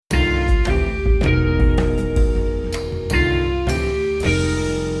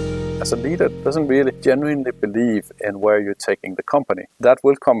as a leader doesn't really genuinely believe in where you're taking the company, that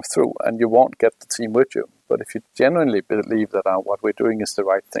will come through and you won't get the team with you. But if you genuinely believe that what we're doing is the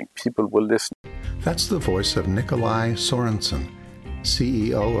right thing, people will listen. That's the voice of Nikolaj Sørensen,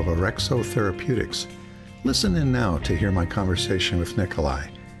 CEO of Orexo Therapeutics. Listen in now to hear my conversation with Nikolaj,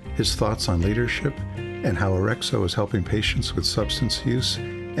 his thoughts on leadership, and how Orexo is helping patients with substance use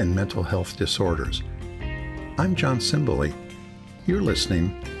and mental health disorders. I'm John Simboli. You're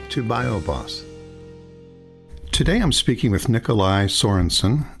listening to BioBoss. Today I'm speaking with Nikolaj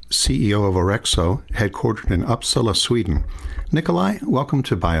Sørensen, CEO of Orexo, headquartered in Uppsala, Sweden. Nikolaj, welcome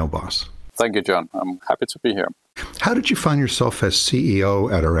to BioBoss. Thank you, John. I'm happy to be here. How did you find yourself as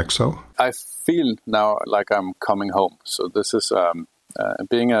CEO at Orexo? I feel now like I'm coming home. So this is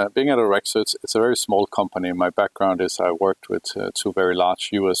being at Orexo. It's a very small company. My background is I worked with two very large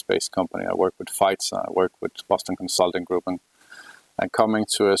US-based companies. I worked with Pfizer, I worked with Boston Consulting Group, and coming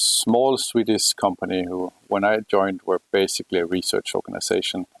to a small Swedish company who, when I joined, were basically a research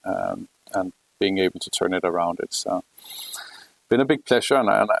organization, and being able to turn it around. It's been a big pleasure, and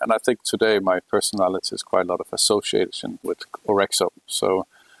I think today my personality is quite a lot of association with Orexo. So,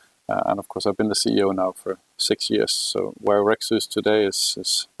 and of course, I've been the CEO now for 6 years. So where Orexo is today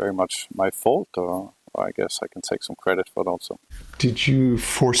is very much my fault, or I guess I can take some credit for it also. Did you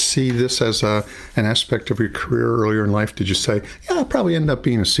foresee this as an aspect of your career earlier in life? Did you say, yeah, I'll probably end up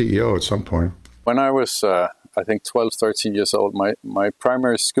being a CEO at some point? When I was, I think, 12, 13 years old, my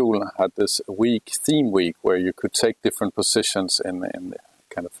primary school had this theme week, where you could take different positions in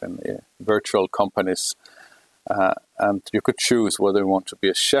virtual companies. And you could choose whether you want to be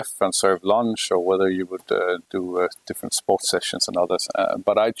a chef and serve lunch, or whether you would do different sports sessions and others.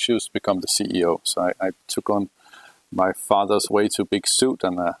 But I chose to become the CEO. So I took on my father's way too big suit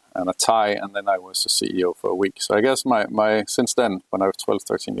and a tie, and then I was the CEO for a week. So I guess my since then, when I was 12,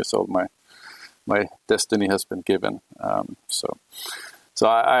 13 years old, my destiny has been given. So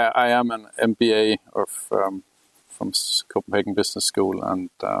I am an MBA from Copenhagen Business School, and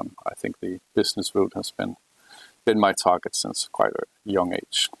I think the business route has been my target since quite a young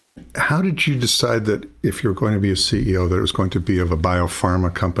age. How did you decide that if you're going to be a CEO, that it was going to be of a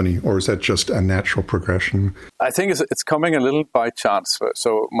biopharma company, or is that just a natural progression? I think it's coming a little by chance.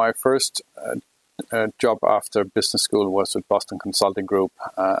 So my first job after business school was with Boston Consulting Group.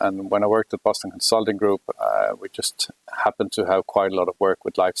 And when I worked at Boston Consulting Group, we just happened to have quite a lot of work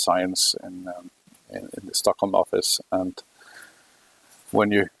with life science in the Stockholm office. And when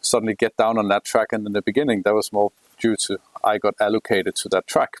you suddenly get down on that track, and in the beginning, that was more due to I got allocated to that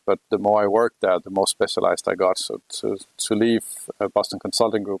track. But the more I worked there, the more specialized I got. So to leave Boston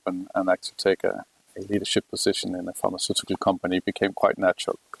Consulting Group and actually take a leadership position in a pharmaceutical company became quite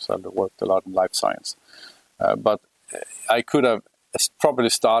natural, because I worked a lot in life science. But I could have probably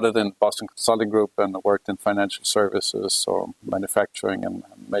started in Boston Consulting Group and worked in financial services or manufacturing, and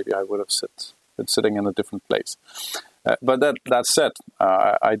maybe I would have been sitting in a different place. But that said,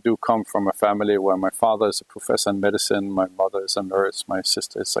 I do come from a family where my father is a professor in medicine, my mother is a nurse, my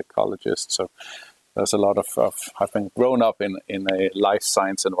sister is a psychologist. So there's a lot of having grown up in a life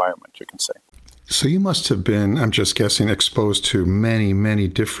science environment, you can say. So you must have been, I'm just guessing, exposed to many, many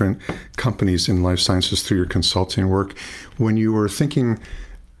different companies in life sciences through your consulting work. When you were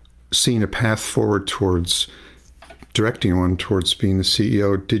seeing a path forward towards directing one towards being the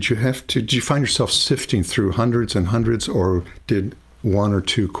CEO, did you find yourself sifting through hundreds and hundreds, or did one or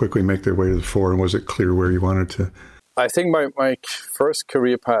two quickly make their way to the fore, and was it clear where you wanted to? I think my first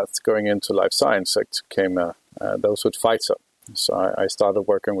career path going into life science came that was with Pfizer. So I started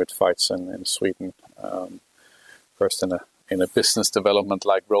working with Pfizer in Sweden, first in a business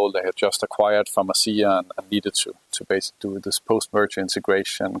development-like role. They had just acquired Pharmacia and needed to basically do this post-merger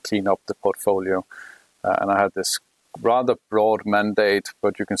integration, clean up the portfolio. And I had this rather broad mandate,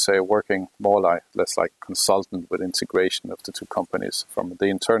 but you can say working less like consultant with integration of the two companies from the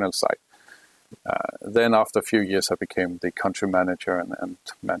internal side. Then after a few years, I became the country manager and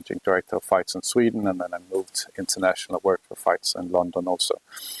managing director of Pfizer in Sweden, and then I moved international. I worked for Pfizer in London also.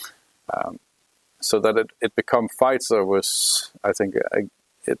 So that it become Pfizer was, I think,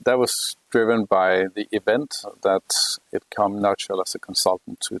 that was driven by the event that it come natural as a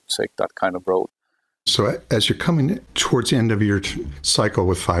consultant to take that kind of role. So as you're coming towards the end of your cycle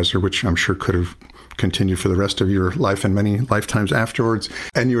with Pfizer, which I'm sure could have continued for the rest of your life and many lifetimes afterwards,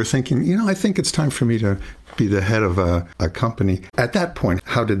 and you were thinking, I think it's time for me to be the head of a company. At that point,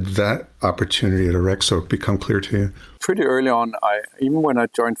 how did that opportunity at Orexo become clear to you? Pretty early on, even when I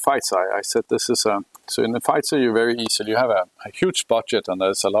joined Pfizer, I said this is so in the Pfizer, you're very easy. You have a huge budget, and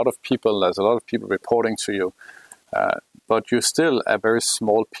there's a lot of people reporting to you. but you're still a very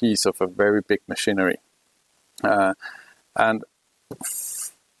small piece of a very big machinery. And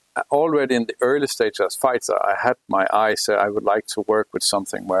already in the early stage as Pfizer, I had my eye set. I would like to work with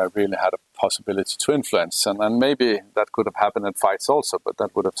something where I really had a possibility to influence. And maybe that could have happened at Pfizer also, but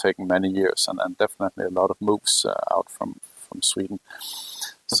that would have taken many years and definitely a lot of moves out from Sweden.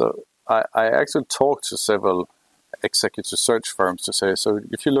 So I actually talked to several executive search firms to say, so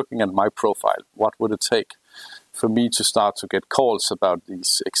if you're looking at my profile, what would it take for me to start to get calls about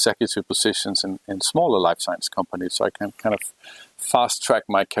these executive positions in smaller life science companies, so I can kind of fast track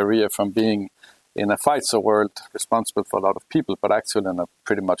my career from being in a Pfizer world responsible for a lot of people, but actually in a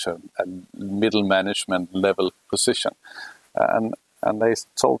pretty much a middle management level position. And they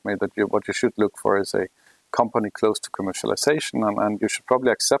told me that what you should look for is a company close to commercialization, and you should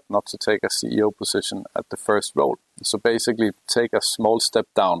probably accept not to take a CEO position at the first role. So basically take a small step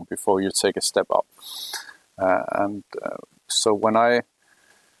down before you take a step up. So when I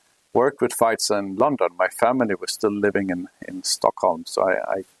worked with Pfizer in London, my family was still living in Stockholm. So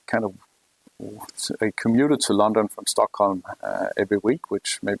I kind of commuted to London from Stockholm every week,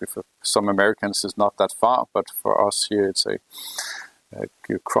 which maybe for some Americans is not that far, but for us here it's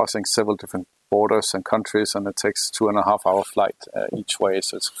you're crossing several different borders and countries, and it takes 2.5 hour flight each way,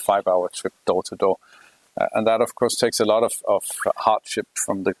 so it's a 5-hour trip door to door. And that, of course, takes a lot of hardship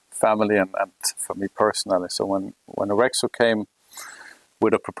from the family and for me personally. So when Orexo came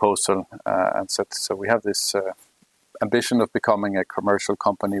with a proposal and said, so we have this ambition of becoming a commercial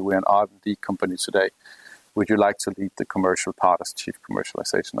company, we're an R&D company today, would you like to lead the commercial part as Chief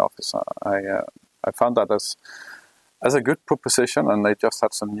Commercialization Officer? I found that as a good proposition, and they just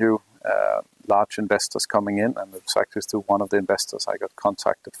had some new large investors coming in, and it was actually still one of the investors I got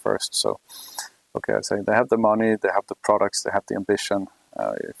contacted first. So, okay, I say they have the money, they have the products, they have the ambition.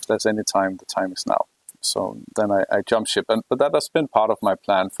 If there's any time, the time is now. So then I jumped ship, but that has been part of my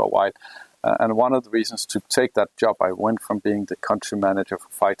plan for a while. And one of the reasons to take that job, I went from being the country manager for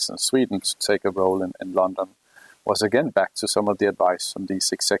Pfizer in Sweden to take a role in London, was again back to some of the advice from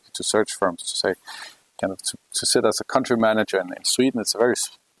these executive search firms to say, kind of to sit as a country manager in Sweden. It's a very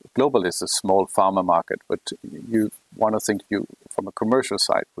global, it's a small pharma market, but one of the things you from a commercial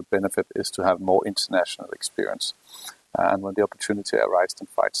side would benefit is to have more international experience. And when the opportunity arose in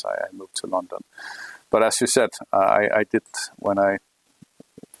Pfizer, I moved to London. But as you said, I did when I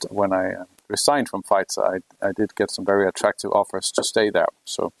resigned from Pfizer, I did get some very attractive offers to stay there.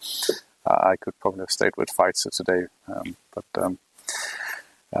 So I could probably have stayed with Pfizer today,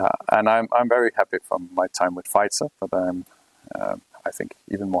 and I'm very happy from my time with Pfizer, but I'm I think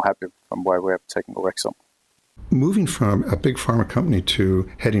even more happy from where we have taken Orexo. Moving from a big pharma company to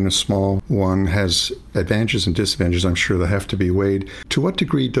heading a small one has advantages and disadvantages, I'm sure, that have to be weighed. To what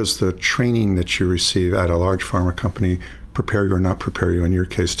degree does the training that you receive at a large pharma company prepare you or not prepare you, in your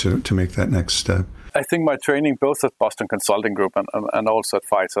case, to make that next step? I think my training both at Boston Consulting Group and also at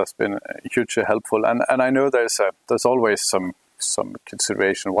Pfizer has been hugely helpful. And I know there's always some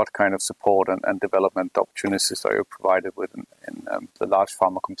consideration what kind of support and development opportunities are you provided with in the large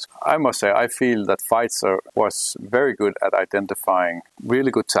pharma companies. I must say, I feel that Pfizer was very good at identifying really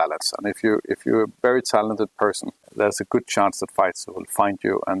good talents. And if you're a very talented person, there's a good chance that Pfizer will find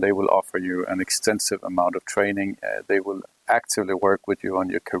you and they will offer you an extensive amount of training. They will actively work with you on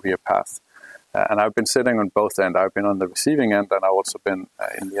your career path. And I've been sitting on both ends. I've been on the receiving end, and I've also been,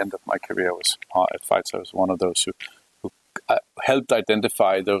 in the end of my career, at Pfizer, I was one of those who helped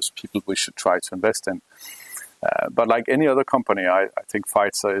identify those people we should try to invest in. But like any other company, I think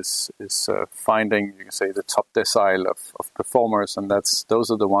Pfizer is finding, you can say, the top decile of performers, and those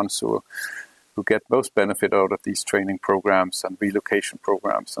are the ones who get most benefit out of these training programs and relocation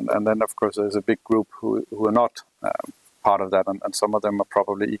programs. And then, of course, there's a big group who are not part of that, and some of them are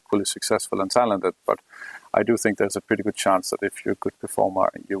probably equally successful and talented. But I do think there's a pretty good chance that if you're a good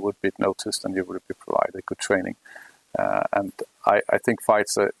performer, you would be noticed and you would be provided good training. And I think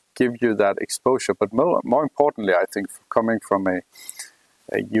Pfizer give you that exposure. But more importantly, I think coming from a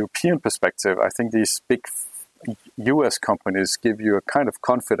European perspective, I think these big US companies give you a kind of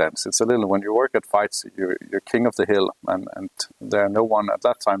confidence. It's a little, when you work at Pfizer, you're king of the hill, and there are no one, at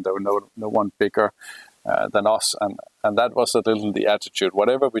that time, there were no one bigger than us. And that was a little the attitude.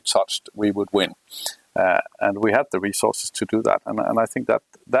 Whatever we touched, we would win. And we had the resources to do that. And I think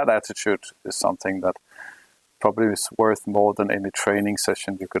that attitude is something that probably is worth more than any training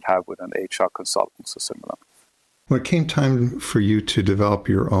session you could have with an HR consultant or similar. When it came time for you to develop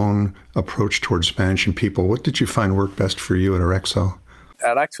your own approach towards managing people, what did you find worked best for you at Orexo? I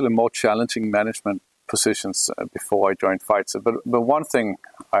had actually more challenging management positions before I joined Pfizer. But one thing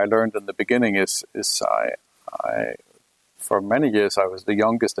I learned in the beginning is for many years, I was the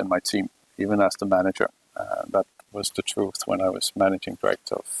youngest in my team, even as the manager. That was the truth when I was managing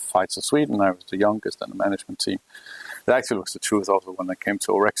director of Pfizer Sweden. I was the youngest in the management team. It actually was the truth also when I came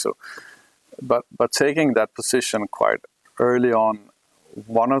to Orexo. But taking that position quite early on,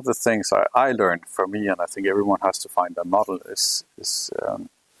 one of the things I learned for me, and I think everyone has to find a model, is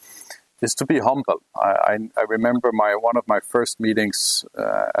to be humble. I remember one of my first meetings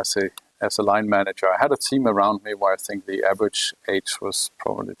as a line manager. I had a team around me where I think the average age was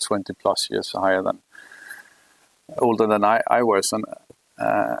probably 20 plus years older than I was,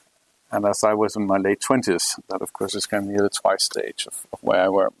 and as I was in my late 20s, that of course is kind of nearly twice the age of where I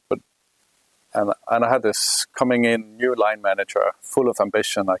were. And I had this coming in new line manager, full of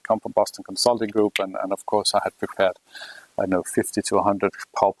ambition. I come from Boston Consulting Group, and of course I had prepared, 50 to 100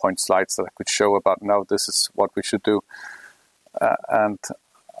 PowerPoint slides that I could show about, now this is what we should do. And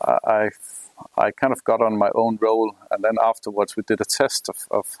I kind of got on my own role, and then afterwards we did a test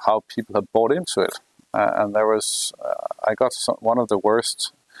of how people had bought into it. And there was, I got one of the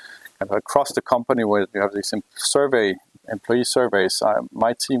worst, kind of across the company where you have these employee surveys.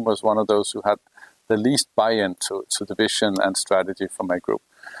 My team was one of those who had the least buy-in to the vision and strategy for my group.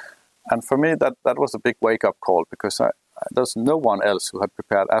 And for me, that was a big wake-up call, because there's no one else who had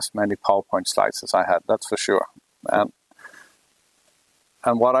prepared as many PowerPoint slides as I had, that's for sure. And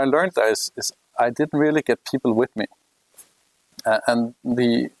what I learned there is I didn't really get people with me. And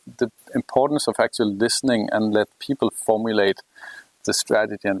the importance of actually listening and let people formulate the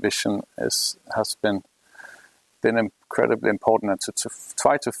strategy and vision has been incredibly important, and to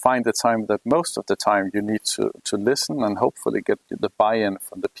try to find the time that most of the time you need to listen and hopefully get the buy-in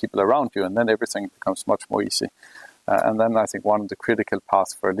from the people around you, and then everything becomes much more easy. And then I think one of the critical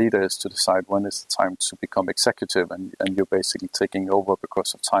paths for a leader is to decide when is the time to become executive, and you're basically taking over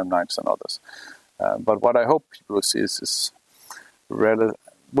because of timelines and others. But what I hope people will see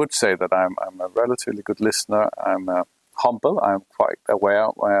would say that I'm a relatively good listener. I'm humble. I'm quite aware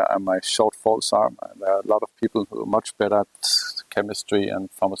where my shortfalls are. There are a lot of people who are much better at chemistry and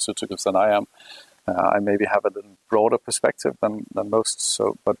pharmaceuticals than I am. I maybe have a little broader perspective than most.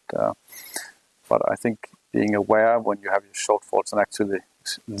 So, but I think being aware when you have your shortfalls and actually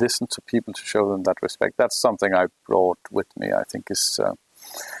listen to people to show them that respect, that's something I brought with me. I think is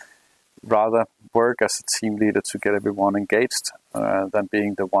rather work as a team leader to get everyone engaged than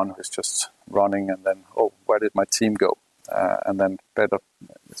being the one who's just running and then, where did my team go? And then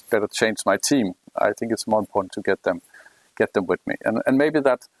it's better change my team. I think it's more important to get them with me. And maybe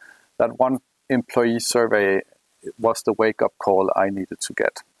that one employee survey was the wake-up call I needed to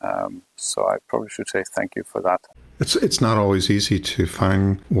get. So I probably should say thank you for that. It's not always easy to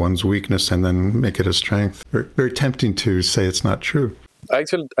find one's weakness and then make it a strength. Very, very tempting to say it's not true.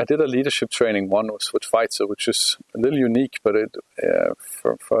 Actually, I did a leadership training. One was with Pfizer, which is a little unique, but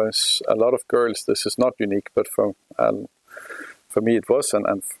for a lot of girls, this is not unique. But for me, it was,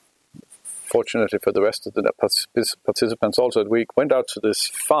 and fortunately for the rest of the participants also, we went out to this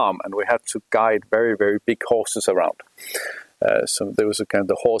farm and we had to guide very, very big horses around. So there was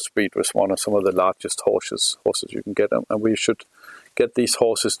the horse breed was one of some of the largest horses you can get, and we should get these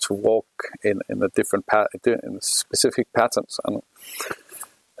horses to walk in a different in specific patterns.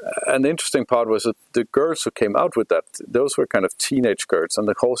 And the interesting part was that the girls who came out with that, those were kind of teenage girls, and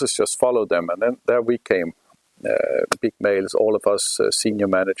the horses just followed them. And then there we came, big males, all of us senior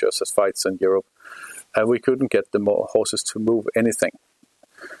managers at Pfizer in Europe, and we couldn't get the horses to move anything.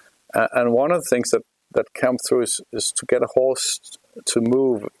 And one of the things that come through is to get a horse to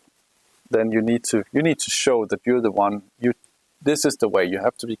move, then you need to show that you're the one. This is the way. You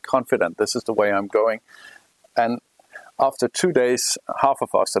have to be confident. This is the way I'm going. And after 2 days, half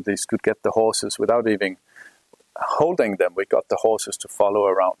of us at least could get the horses without even holding them. We got the horses to follow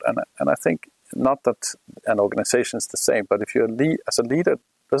around. And I think not that an organization is the same, but if you're as a leader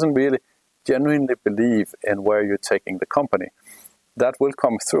doesn't really genuinely believe in where you're taking the company, that will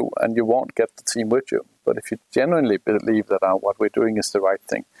come through and you won't get the team with you. But if you genuinely believe that what we're doing is the right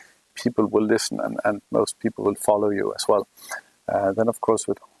thing, people will listen and most people will follow you as well. Then, of course,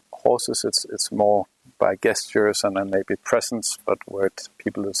 with horses, it's more by gestures and then maybe presence, but with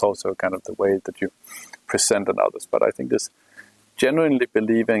people, it's also kind of the way that you present on others. But I think this genuinely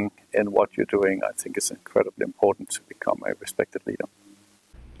believing in what you're doing, I think is incredibly important to become a respected leader.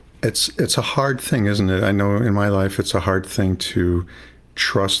 It's a hard thing, isn't it? I know in my life it's a hard thing to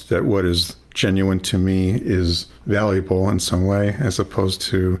trust that what is genuine to me is valuable in some way, as opposed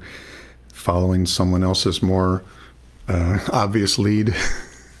to following someone else's more obvious lead.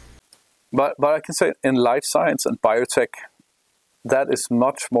 But I can say in life science and biotech, that is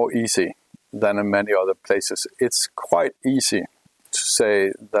much more easy than in many other places. It's quite easy to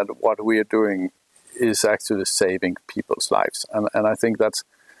say that what we are doing is actually saving people's lives. And I think that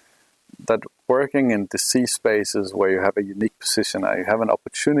working in disease spaces where you have a unique position and you have an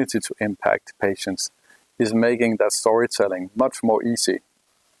opportunity to impact patients is making that storytelling much more easy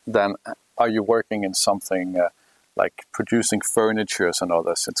than are you working in something like producing furniture and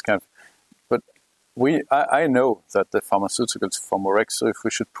others. It's kind of, but I know that the pharmaceuticals from Orexo, if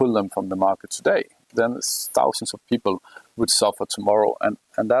we should pull them from the market today, then thousands of people would suffer tomorrow.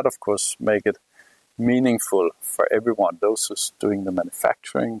 And that, of course, make it meaningful for everyone, those who's doing the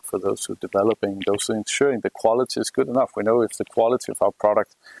manufacturing, for those who are developing, those who are ensuring the quality is good enough. We know if the quality of our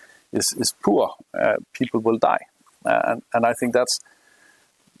product is poor, people will die. And I think that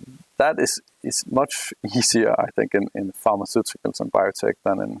is much easier, I think, in pharmaceuticals and biotech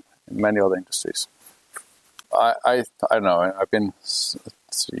than in many other industries. I don't know, I've been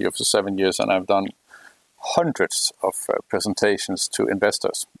CEO for 7 years and I've done hundreds of presentations to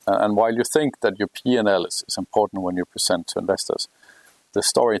investors. And while you think that your P&L is important when you present to investors, the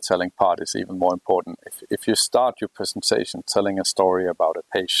storytelling part is even more important. If you start your presentation telling a story about a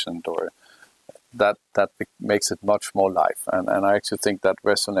patient, or that makes it much more live. And I actually think that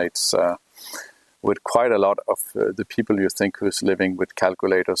resonates with quite a lot of the people you think who's living with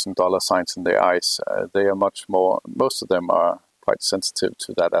calculators and dollar signs in their eyes. They are most of them are quite sensitive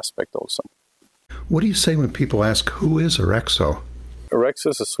to that aspect also. What do you say when people ask, who is Orexo? Orexo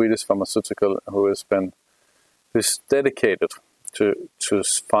is a Swedish pharmaceutical who's dedicated to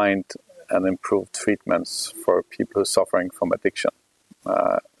find and improve treatments for people who are suffering from addiction.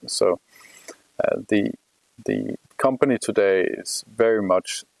 So the company today is very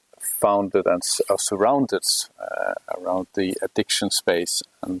much founded and surrounded around the addiction space,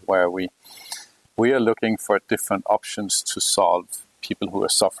 and where we are looking for different options to solve people who are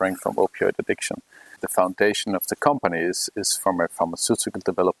suffering from opioid addiction. The foundation of the company is from a pharmaceutical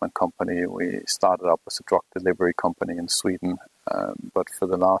development company. We started up as a drug delivery company in Sweden, but for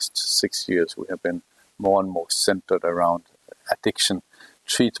the last 6 years we have been more and more centered around addiction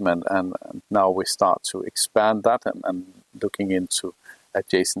treatment, and now we start to expand that and looking into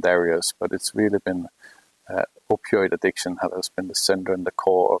adjacent areas. But it's really been opioid addiction has been the center and the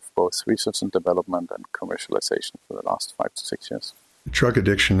core of both research and development and commercialization for the last 5 to 6 years. Drug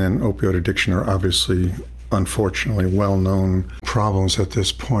addiction and opioid addiction are obviously, unfortunately, well-known problems at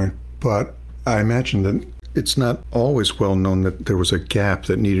this point, but I imagine that it's not always well known that there was a gap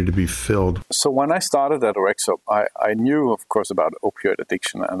that needed to be filled. So when I started at Orexo, I knew, of course, about opioid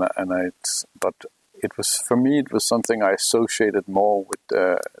addiction, but it was, for me, it was something I associated more with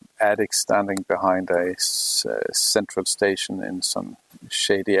addicts standing behind a central station in some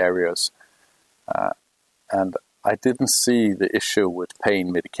shady areas, and I didn't see the issue with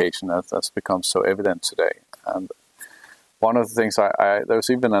pain medication that's become so evident today. And one of the things, there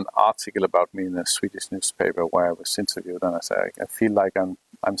was even an article about me in a Swedish newspaper where I was interviewed, and I said, I feel like I'm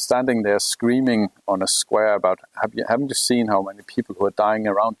standing there screaming on a square about, haven't you seen how many people who are dying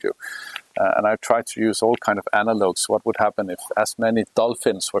around you? And I tried to use all kind of analogs. What would happen if as many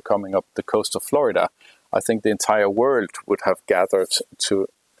dolphins were coming up the coast of Florida? I think the entire world would have gathered to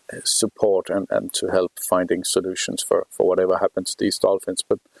support and to help finding solutions for whatever happens to these dolphins.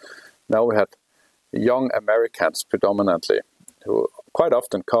 But now we had young Americans predominantly who quite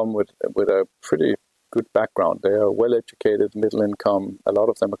often come with a pretty good background. They are well educated, middle income. A lot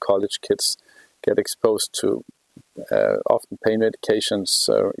of them are college kids, get exposed to often pain medications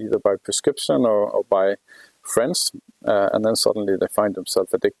either by prescription or by friends, and then suddenly they find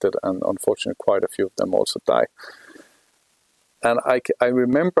themselves addicted, and unfortunately quite a few of them also die. And I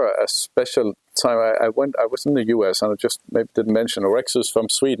remember a special time I was in the US, and I just maybe didn't mention Orexo is from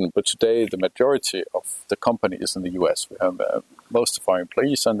Sweden, but today the majority of the company is in the US. We have most of our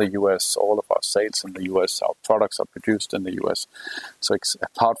employees in the US, all of our sales in the US, our products are produced in the US. So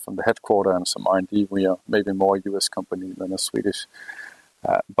apart from the headquarters and some R&D, we are maybe more a US company than a Swedish.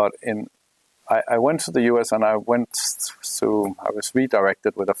 But I went to the US, and I was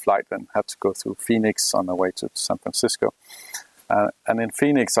redirected with a flight and had to go through Phoenix on the way to San Francisco. And in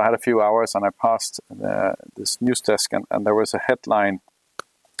Phoenix, I had a few hours, and I passed this news desk, and there was a headline,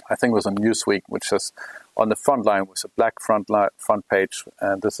 I think it was on Newsweek, which says, on the front line was a black front page,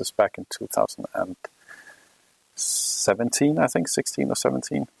 and this is back in 2017, I think, 16 or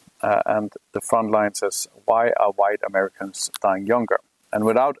 17. And the front line says, why are white Americans dying younger? And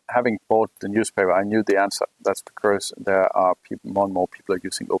without having bought the newspaper, I knew the answer. That's because there are more and more people are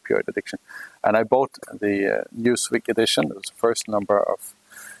using opioid addiction. And I bought the Newsweek edition. It was the first number of,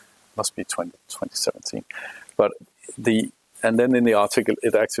 must be 2017. But the And then in the article,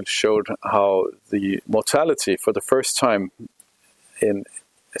 it actually showed how the mortality for the first time in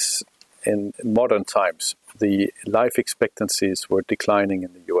modern times, the life expectancies were declining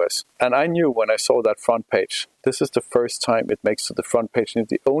in the US. And I knew when I saw that front page, this is the first time it makes to the front page. And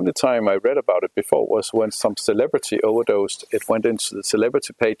the only time I read about it before was when some celebrity overdosed. It went into the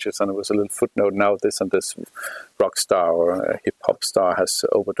celebrity pages and it was a little footnote, now this and this rock star or a hip hop star has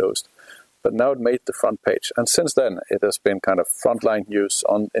overdosed. But now it made the front page. And since then, it has been kind of frontline news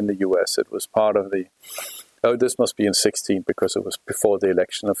in the US. It was part of the... this must be in 16 because it was before the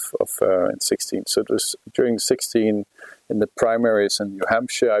election of in 16. So it was during 16 in the primaries in New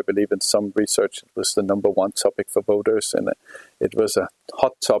Hampshire, I believe in some research, it was the number one topic for voters. And it was a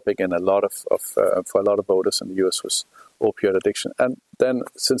hot topic in for a lot of voters in the US was opioid addiction. And then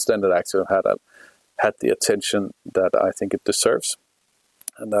since then, it actually had the attention that I think it deserves.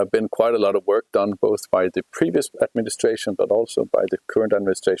 And there have been quite a lot of work done both by the previous administration, but also by the current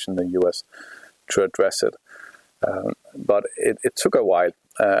administration in the US to address it. But it took a while,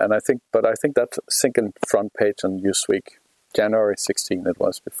 and I think that single front page on Newsweek, January 16, it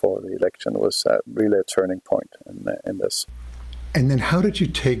was before the election, was really a turning point in this. And then how did you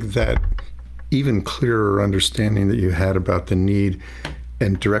take that even clearer understanding that you had about the need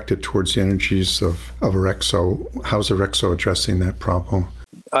and direct it towards the energies of Orexo? How's Orexo addressing that problem?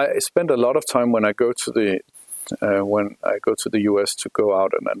 I spend a lot of time when I go to the US to go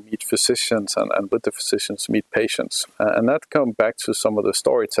out and meet physicians and with the physicians meet patients. And that comes back to some of the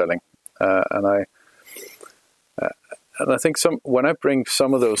storytelling. And I think when I bring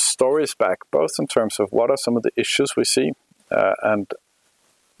some of those stories back, both in terms of what are some of the issues we see, and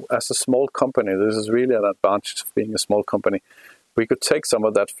as a small company, this is really an advantage of being a small company. We could take some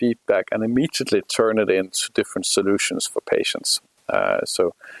of that feedback and immediately turn it into different solutions for patients.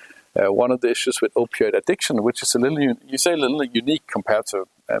 One of the issues with opioid addiction, which is a little unique compared to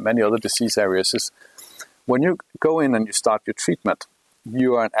many other disease areas, is when you go in and you start your treatment,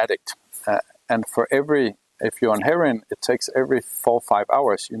 you are an addict. And if you're on heroin, it takes every 4 or 5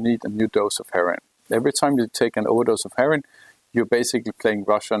 hours, you need a new dose of heroin. Every time you take an overdose of heroin, you're basically playing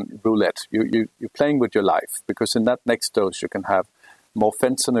Russian roulette. You're playing with your life, because in that next dose, you can have more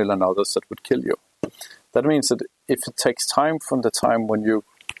fentanyl and others that would kill you. That means that if it takes time from the time when you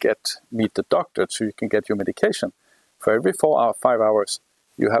meet the doctor so you can get your medication, for every 4 or 5 hours,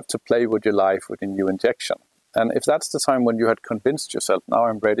 you have to play with your life with a new injection. And if that's the time when you had convinced yourself, now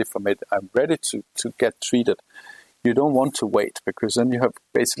I'm ready to get treated, you don't want to wait, because then you have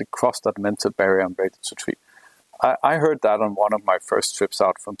basically crossed that mental barrier and ready to treat. I heard that on one of my first trips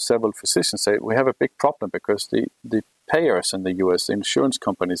out from several physicians say, we have a big problem because the payers in the US, the insurance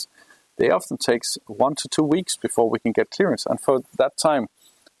companies, they often takes 1 to 2 weeks before we can get clearance. And for that time,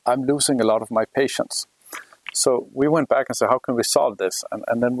 I'm losing a lot of my patients. So we went back and said, how can we solve this?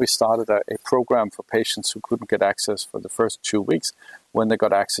 And then we started a program for patients who couldn't get access for the first 2 weeks, when they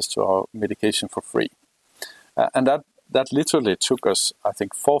got access to our medication for free. And that literally took us, I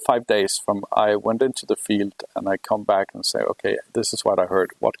think, 4 or 5 days from I went into the field and I come back and say, okay, this is what I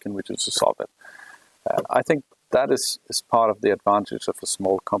heard. What can we do to solve it? I think that is part of the advantage of a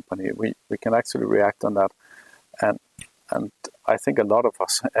small company. We can actually react on that. And I think a lot of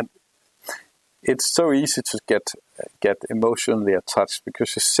us, and it's so easy to get emotionally attached,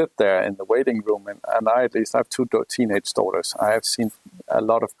 because you sit there in the waiting room, and I have 2 teenage daughters. I have seen a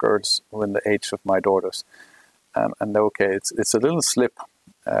lot of girls who are in the age of my daughters. And okay, it's a little slip.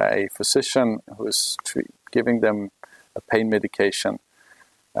 A physician who is giving them a pain medication,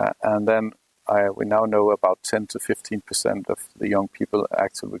 and then we now know about 10 to 15% of the young people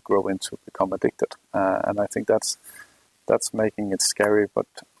actually grow into become addicted, and I think that's making it scary. But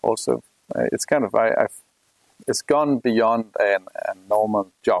also, it's kind of it's gone beyond a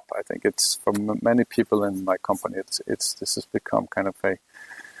normal job. I think it's for many people in my company. This has become kind of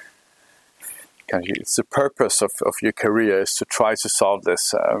it's the purpose of your career is to try to solve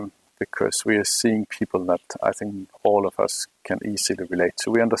this, because we are seeing people that I think all of us can easily relate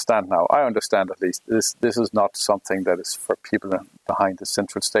to. We understand now. I understand at least this is not something that is for people behind the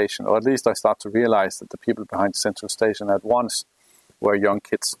central station, or at least I start to realize that the people behind the central station at once were young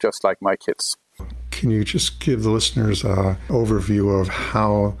kids, just like my kids. Can you just give the listeners an overview of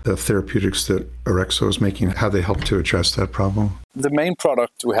how the therapeutics that Orexo is making, how they help to address that problem? The main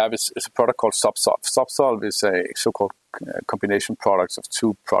product we have is a product called Zubsolv. Zubsolv is a so-called combination product of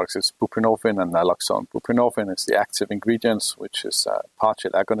 2 products. It's buprenorphine and naloxone. Buprenorphine is the active ingredient, which is a partial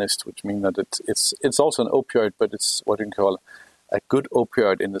agonist, which means that it's also an opioid, but it's what you can call a good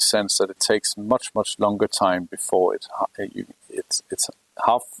opioid in the sense that it takes much, much longer time before its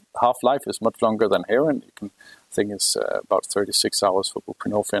half-life is much longer than heroin. You can think it's about 36 hours for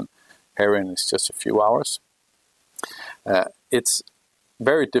buprenorphine. Heroin is just a few hours. It's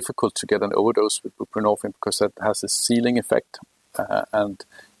very difficult to get an overdose with buprenorphine because that has a ceiling effect, and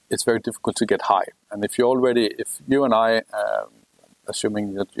it's very difficult to get high. And if you and I,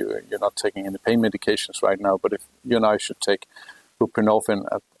 assuming that you're not taking any pain medications right now, but if you and I should take buprenorphine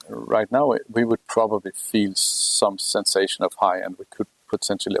right now, we would probably feel some sensation of high, and we could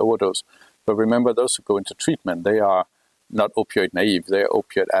potentially overdose. But remember, those who go into treatment, they are not opioid naive, they are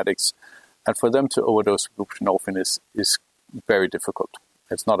opioid addicts. And for them to overdose buprenorphine is very difficult.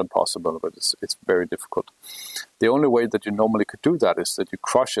 It's not impossible, but it's very difficult. The only way that you normally could do that is that you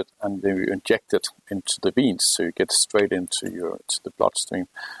crush it and then you inject it into the veins, so you get straight into the bloodstream.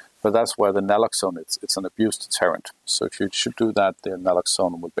 But that's where the naloxone, it's an abuse deterrent. So if you should do that, the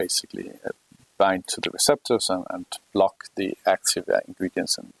naloxone will basically bind to the receptors and block the active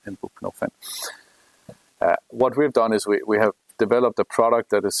ingredients in buprenorphine. What we've done is we have developed a product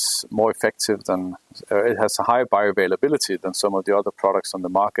that is more effective than, it has a higher bioavailability than some of the other products on the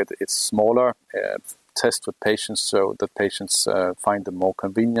market. It's smaller, test with patients so that patients find them more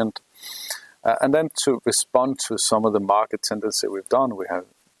convenient. And then to respond to some of the market tendency we've done, we have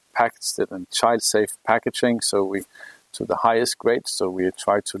packaged it in child-safe packaging, to the highest grade, so we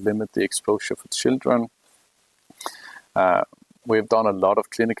try to limit the exposure for children. We've done a lot of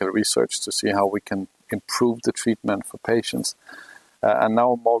clinical research to see how we can improve the treatment for patients. And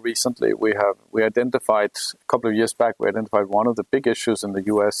now more recently, we identified, a couple of years back, we identified one of the big issues in the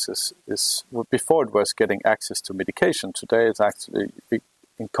US is before it was getting access to medication. Today it's actually,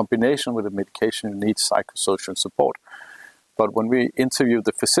 in combination with the medication, you need psychosocial support. But when we interviewed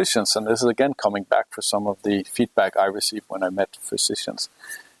the physicians, and this is again coming back for some of the feedback I received when I met physicians,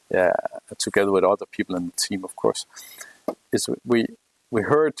 together with other people in the team, of course, is we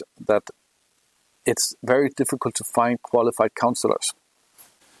heard that it's very difficult to find qualified counselors.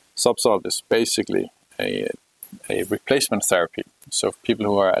 Zubsolv is basically a replacement therapy. So people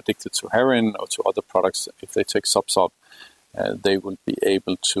who are addicted to heroin or to other products, if they take Zubsolv, they will be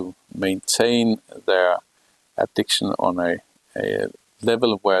able to maintain their addiction on a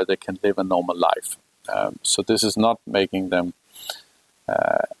level where they can live a normal life. So this is not making them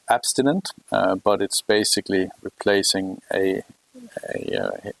abstinent, but it's basically replacing a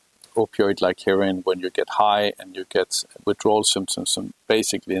opioid like heroin when you get high and you get withdrawal symptoms, and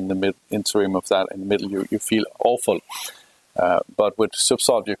basically in the interim of that, in the middle, you feel awful. But with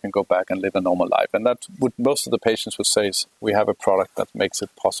Zubsolv, you can go back and live a normal life. And that what most of the patients would say is, we have a product that makes it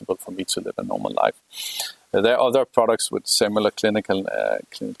possible for me to live a normal life. There are other products with similar clinical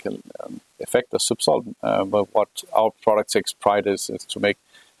effect as Zubsolv, but what our product takes pride is to make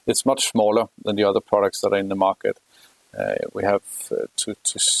it's much smaller than the other products that are in the market. We have to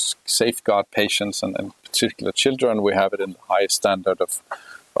safeguard patients and particular children. We have it in the highest standard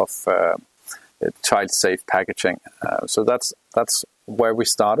of child-safe packaging. So that's where we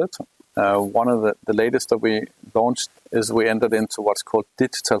started. One of the latest that we launched is we entered into what's called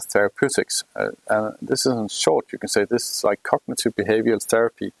digital therapeutics. And this is in short, you can say this is like cognitive behavioral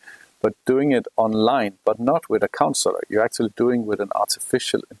therapy, but doing it online, but not with a counselor. You're actually doing with an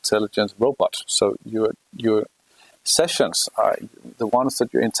artificial intelligence robot. So your sessions, the ones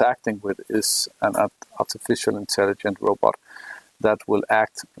that you're interacting with, is an artificial intelligent robot that will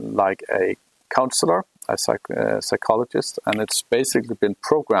act like a counselor, a psychologist, and it's basically been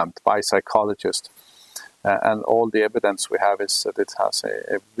programmed by psychologists. And all the evidence we have is that it has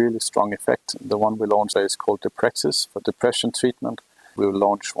a really strong effect. The one we launched is called Deprexis for depression treatment. We will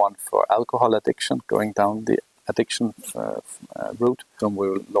launch one for alcohol addiction, going down the addiction route. And we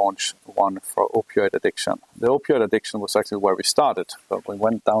will launch one for opioid addiction. The opioid addiction was actually where we started, but we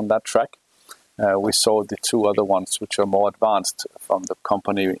went down that track. We saw the two other ones, which are more advanced from the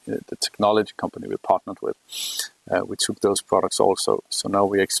company, the technology company we partnered with. We took those products also. So now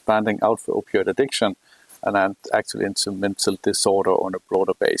we're expanding out for opioid addiction and then actually into mental disorder on a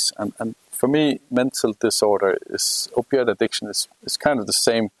broader base. And for me, mental disorder opioid addiction is kind of the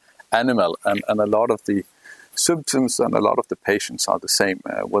same animal, and a lot of the symptoms and a lot of the patients are the same.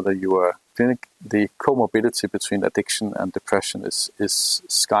 Whether you are the comorbidity between addiction and depression is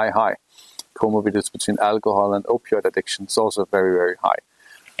sky high. Comorbidity between alcohol and opioid addiction is also very, very high.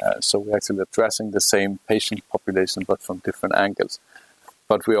 So we're actually addressing the same patient population, but from different angles.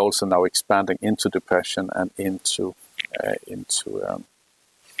 But we're also now expanding into depression and into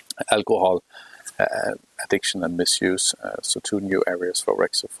alcohol addiction and misuse. So two new areas for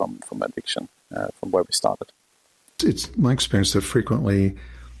Orexo from addiction, from where we started. It's my experience that frequently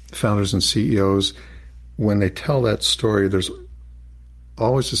founders and CEOs, when they tell that story, there's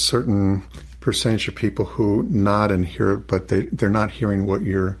always a certain percentage of people who nod and hear it, but they're not hearing what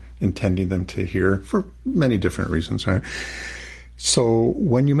you're intending them to hear for many different reasons, right? So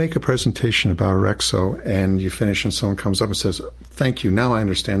when you make a presentation about Orexo and you finish and someone comes up and says, thank you, now I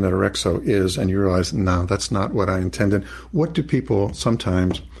understand that Orexo is, and you realize, no, that's not what I intended. What do people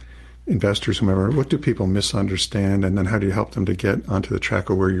sometimes, investors, whomever, what do people misunderstand? And then how do you help them to get onto the track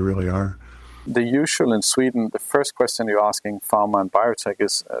of where you really are? The usual in Sweden, the first question you're asking pharma and biotech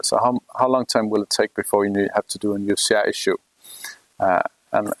is, so how long time will it take before you have to do a new share issue?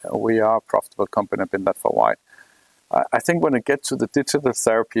 And we are a profitable company, I've been that for a while. I think when it gets to the digital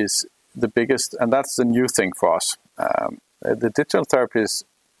therapies, the biggest, and that's the new thing for us, the digital therapies,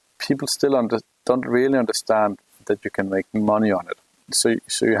 people still don't really understand that you can make money on it.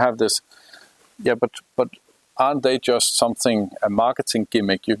 So you have this, but aren't they just something, a marketing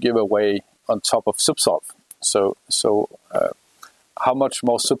gimmick you give away on top of Zubsolv? So how much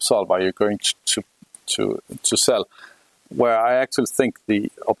more Zubsolv are you going to sell? Where I actually think the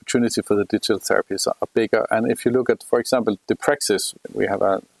opportunity for the digital therapies are bigger. And if you look at, for example, Deprexis, we have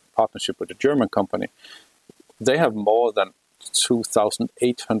a partnership with a German company. They have more than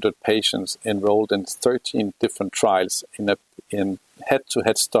 2,800 patients enrolled in 13 different trials in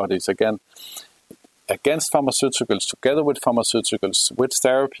head-to-head studies, again, against pharmaceuticals, together with pharmaceuticals, with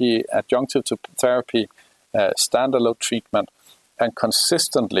therapy, adjunctive to therapy, standalone treatment. And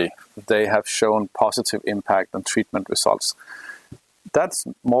consistently, they have shown positive impact on treatment results. That's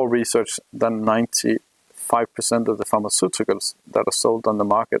more research than 95% of the pharmaceuticals that are sold on the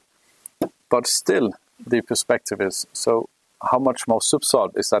market. But still, the perspective is, so how much more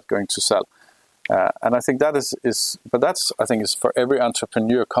Zubsolv is that going to sell? And I think that but that's, I think, is for every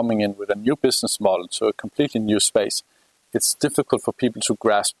entrepreneur coming in with a new business model to a completely new space. It's difficult for people to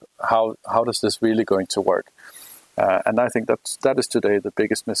grasp how does this really going to work. And I think that is today the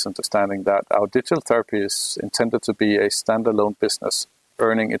biggest misunderstanding, that our digital therapy is intended to be a standalone business,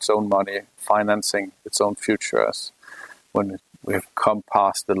 earning its own money, financing its own future as when we've come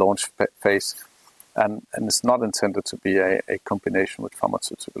past the launch phase. And it's not intended to be a combination with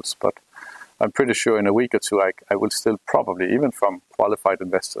pharmaceuticals. But I'm pretty sure in a week or two, I will still probably, even from qualified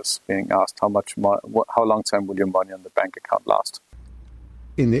investors, being asked how long time will your money on the bank account last?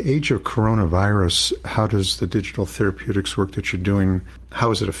 In the age of coronavirus, how does the digital therapeutics work that you're doing, how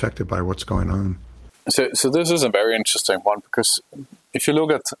is it affected by what's going on? So this is a very interesting one, because if you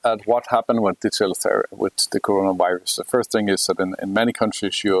look at what happened with digital therapy, with the coronavirus, the first thing is that in many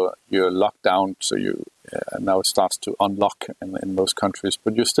countries you're locked down, so you now it starts to unlock in most countries,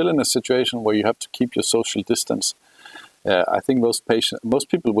 but you're still in a situation where you have to keep your social distance. I think most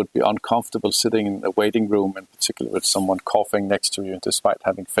people would be uncomfortable sitting in a waiting room, in particular with someone coughing next to you, despite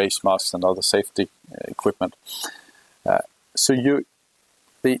having face masks and other safety equipment.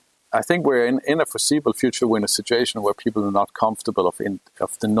 I think we're in a foreseeable future. We're in a situation where people are not comfortable of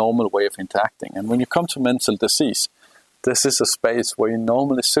the normal way of interacting. And when you come to mental disease, this is a space where you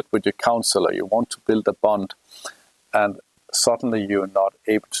normally sit with your counselor. You want to build a bond, and suddenly you're not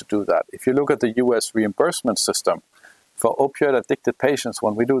able to do that. If you look at the US reimbursement system, for opioid-addicted patients,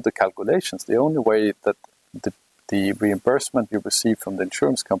 when we do the calculations, the only way that the reimbursement you receive from the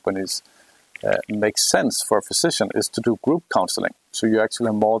insurance companies makes sense for a physician is to do group counseling. So you actually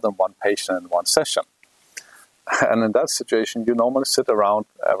have more than one patient in one session. And in that situation, you normally sit around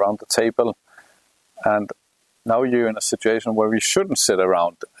the table, and now you're in a situation where we shouldn't sit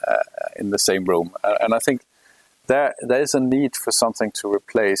around in the same room. And I think there is a need for something to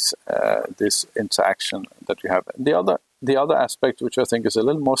replace this interaction that you have. The other aspect, which I think is a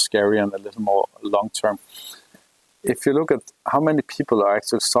little more scary and a little more long-term, if you look at how many people are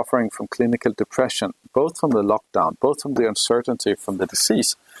actually suffering from clinical depression, both from the lockdown, both from the uncertainty from the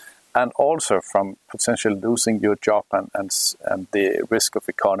disease, and also from potentially losing your job and the risk of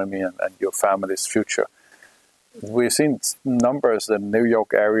economy and your family's future. We've seen numbers in the New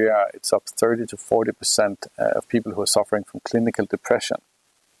York area, it's up 30 to 40% of people who are suffering from clinical depression.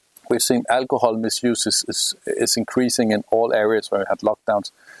 We've seen alcohol misuse is increasing in all areas where we had lockdowns.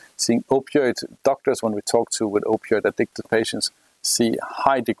 Seeing doctors, when we talk to with opioid-addicted patients, see a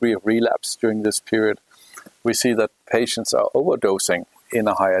high degree of relapse during this period. We see that patients are overdosing in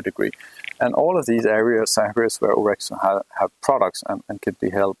a higher degree. And all of these areas are areas where Orexo have products and can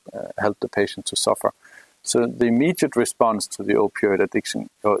help the patient to suffer. So the immediate response to the opioid addiction,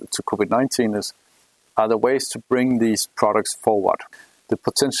 to COVID-19, are the ways to bring these products forward. The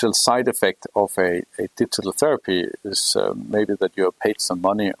potential side effect of a digital therapy is maybe that you are paid some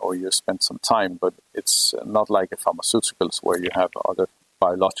money or you spend some time, but it's not like a pharmaceuticals where you have other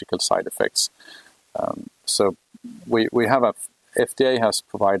biological side effects. So we have FDA has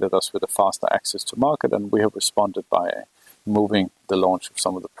provided us with a faster access to market, and we have responded by moving the launch of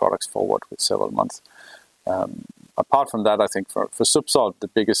some of the products forward with several months. Apart from that, I think for Zubsolv, the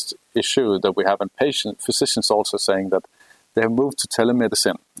biggest issue that we have in physicians also saying that they have moved to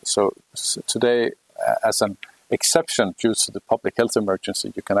telemedicine. So today, as an exception due to the public health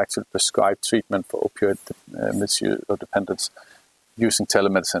emergency, you can actually prescribe treatment for opioid misuse or dependence using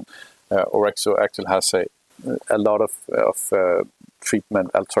telemedicine. Orexo actually has a lot of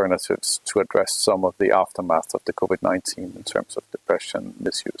treatment alternatives to address some of the aftermath of the COVID-19 in terms of depression,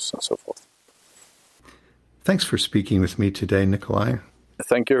 misuse, and so forth. Thanks for speaking with me today, Nikolai.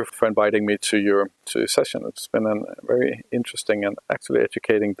 Thank you for inviting me to your session. It's been a very interesting and actually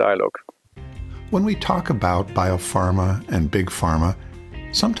educating dialogue. When we talk about biopharma and big pharma,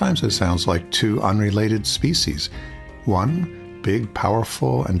 sometimes it sounds like two unrelated species. One, big,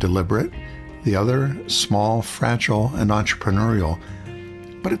 powerful, and deliberate. The other, small, fragile, and entrepreneurial.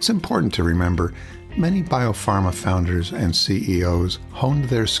 But it's important to remember, many biopharma founders and CEOs honed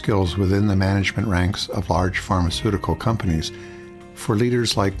their skills within the management ranks of large pharmaceutical companies. For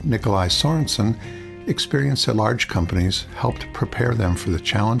leaders like Nikolai Sorensen, experience at large companies helped prepare them for the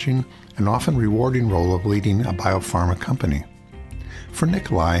challenging and often rewarding role of leading a biopharma company. For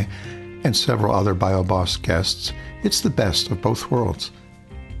Nikolai and several other BioBoss guests, it's the best of both worlds.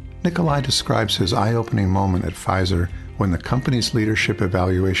 Nikolai describes his eye-opening moment at Pfizer when the company's leadership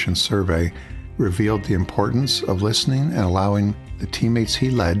evaluation survey revealed the importance of listening and allowing the teammates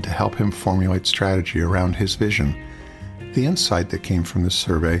he led to help him formulate strategy around his vision. The insight that came from this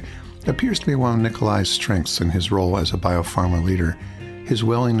survey appears to be one of Nikolai's strengths in his role as a biopharma leader, his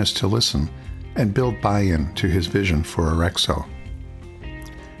willingness to listen and build buy-in to his vision for Orexo.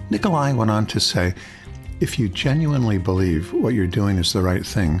 Nikolai went on to say, if you genuinely believe what you're doing is the right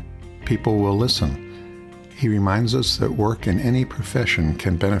thing, people will listen. He reminds us that work in any profession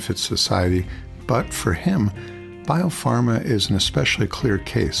can benefit society, but for him, biopharma is an especially clear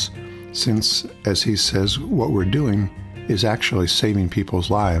case, since, as he says, what we're doing is actually saving people's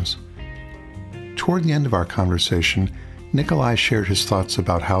lives. Toward the end of our conversation, Nikolai shared his thoughts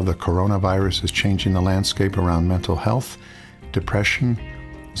about how the coronavirus is changing the landscape around mental health, depression,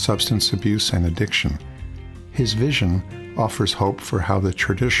 substance abuse, and addiction. His vision offers hope for how the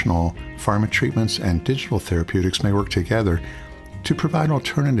traditional pharma treatments and digital therapeutics may work together to provide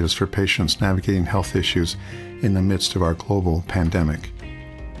alternatives for patients navigating health issues in the midst of our global pandemic.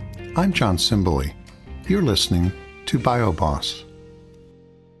 I'm John Simboli. You're listening to BioBoss.